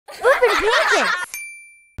Boopanpankids!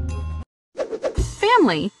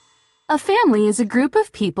 Family. A family is a group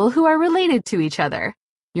of people who are related to each other.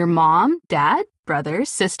 Your mom, dad, brothers,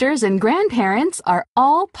 sisters, and grandparents are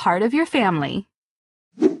all part of your family.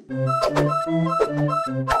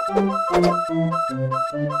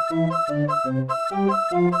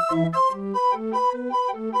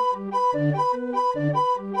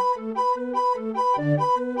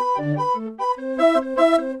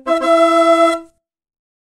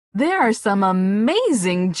 There are some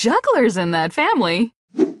amazing jugglers in that family.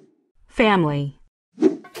 Family.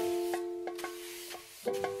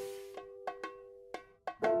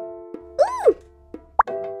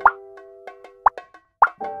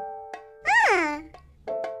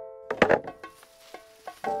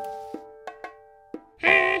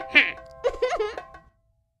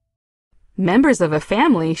 Members of a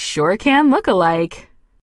family sure can look alike.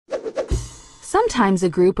 Sometimes a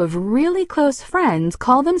group of really close friends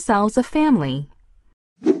call themselves a family.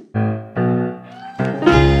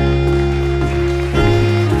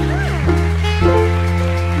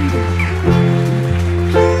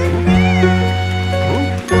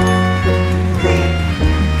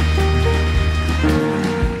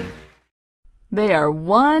 They are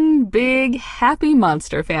one big happy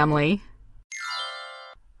monster family.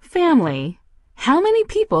 Family. How many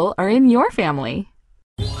people are in your family?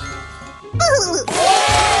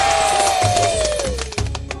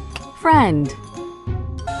 Friend.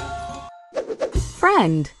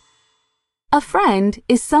 Friend. A friend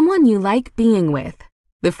is someone you like being with.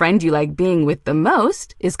 The friend you like being with the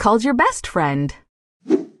most is called your best friend.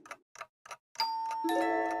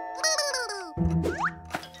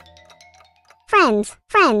 Friends.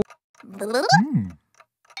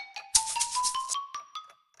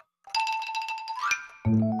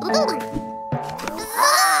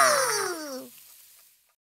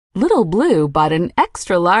 Little Blue bought an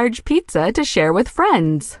extra large pizza to share with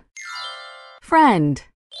friends. Friend.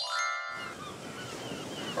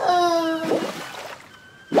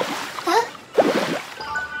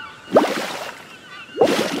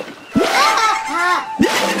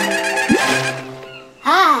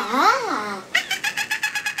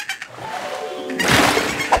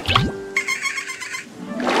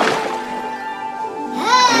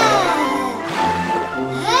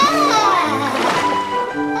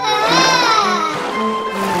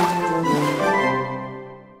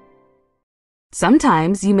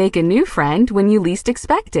 Sometimes you make a new friend when you least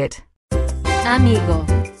expect it. Amigo.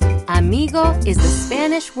 Amigo is the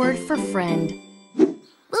Spanish word for friend.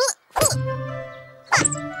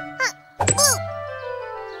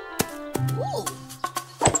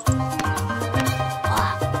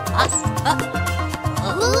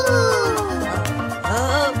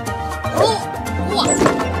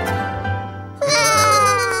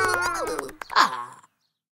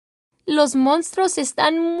 Los monstruos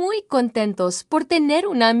están muy contentos por tener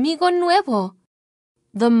un amigo nuevo.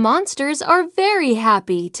 The monsters are very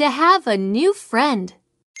happy to have a new friend.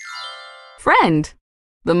 Friend.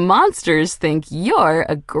 The monsters think you're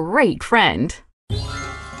a great friend.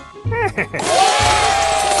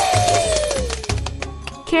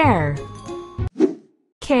 Care.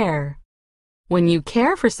 Care. When you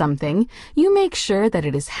care for something, you make sure that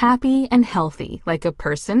it is happy and healthy, like a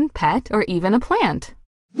person, pet, or even a plant.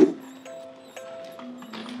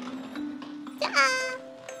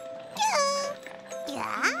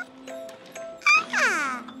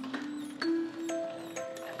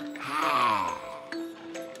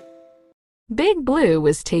 Big Blue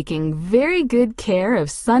was taking very good care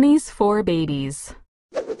of Sunny's 4 babies.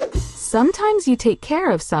 Sometimes you take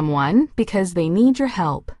care of someone because they need your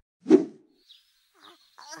help.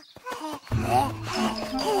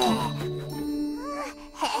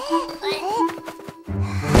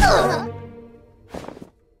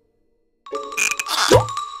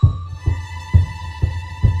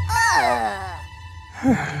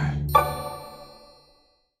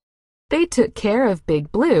 They took care of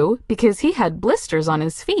Big Blue because he had blisters on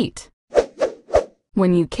his feet.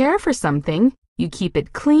 When you care for something, you keep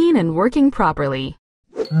it clean and working properly.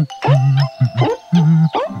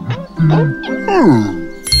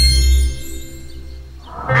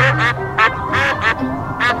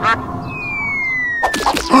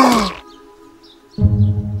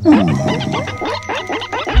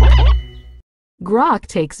 Grok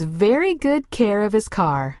takes very good care of his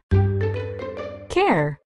car.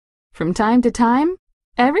 Care. From time to time,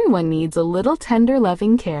 everyone needs a little tender,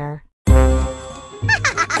 loving care.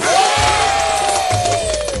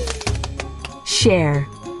 Share.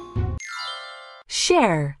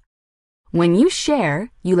 Share. When you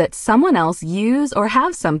share, you let someone else use or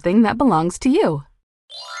have something that belongs to you.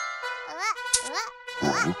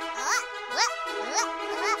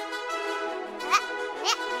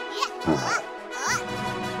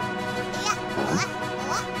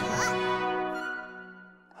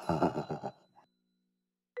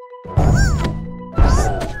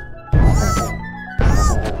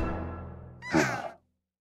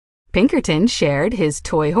 Pinkerton shared his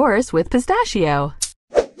toy horse with Pistachio.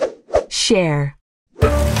 Share.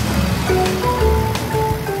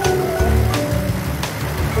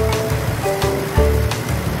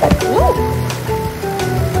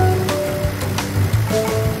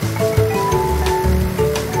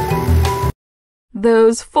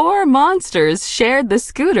 Those four monsters shared the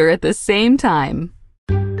scooter at the same time.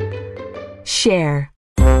 Share.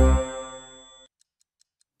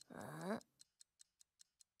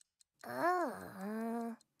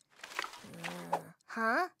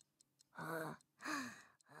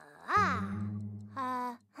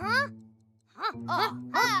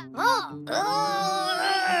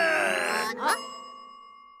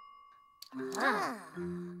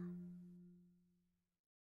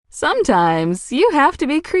 Sometimes you have to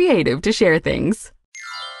be creative to share things.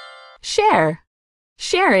 Share.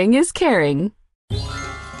 Sharing is caring.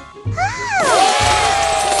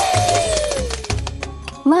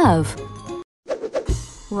 Love.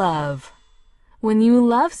 Love. When you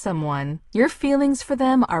love someone, your feelings for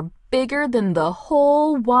them are bigger than the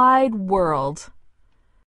whole wide world.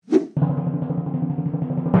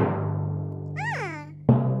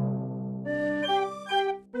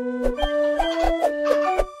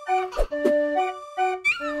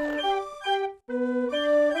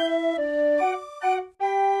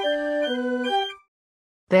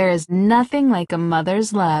 There is nothing like a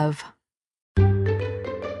mother's love.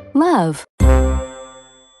 Love.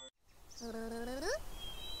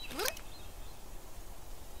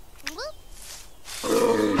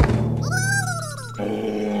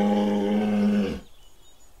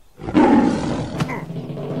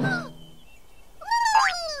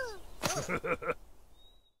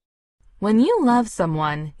 When you love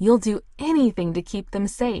someone, you'll do anything to keep them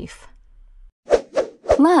safe.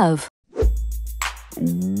 Love.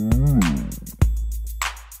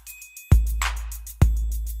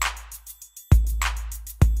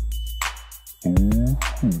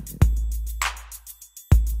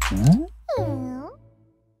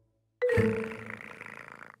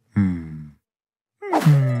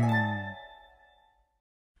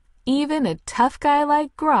 Even a tough guy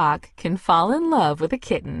like Grok can fall in love with a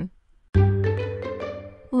kitten.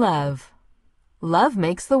 Love. Love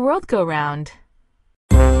makes the world go round.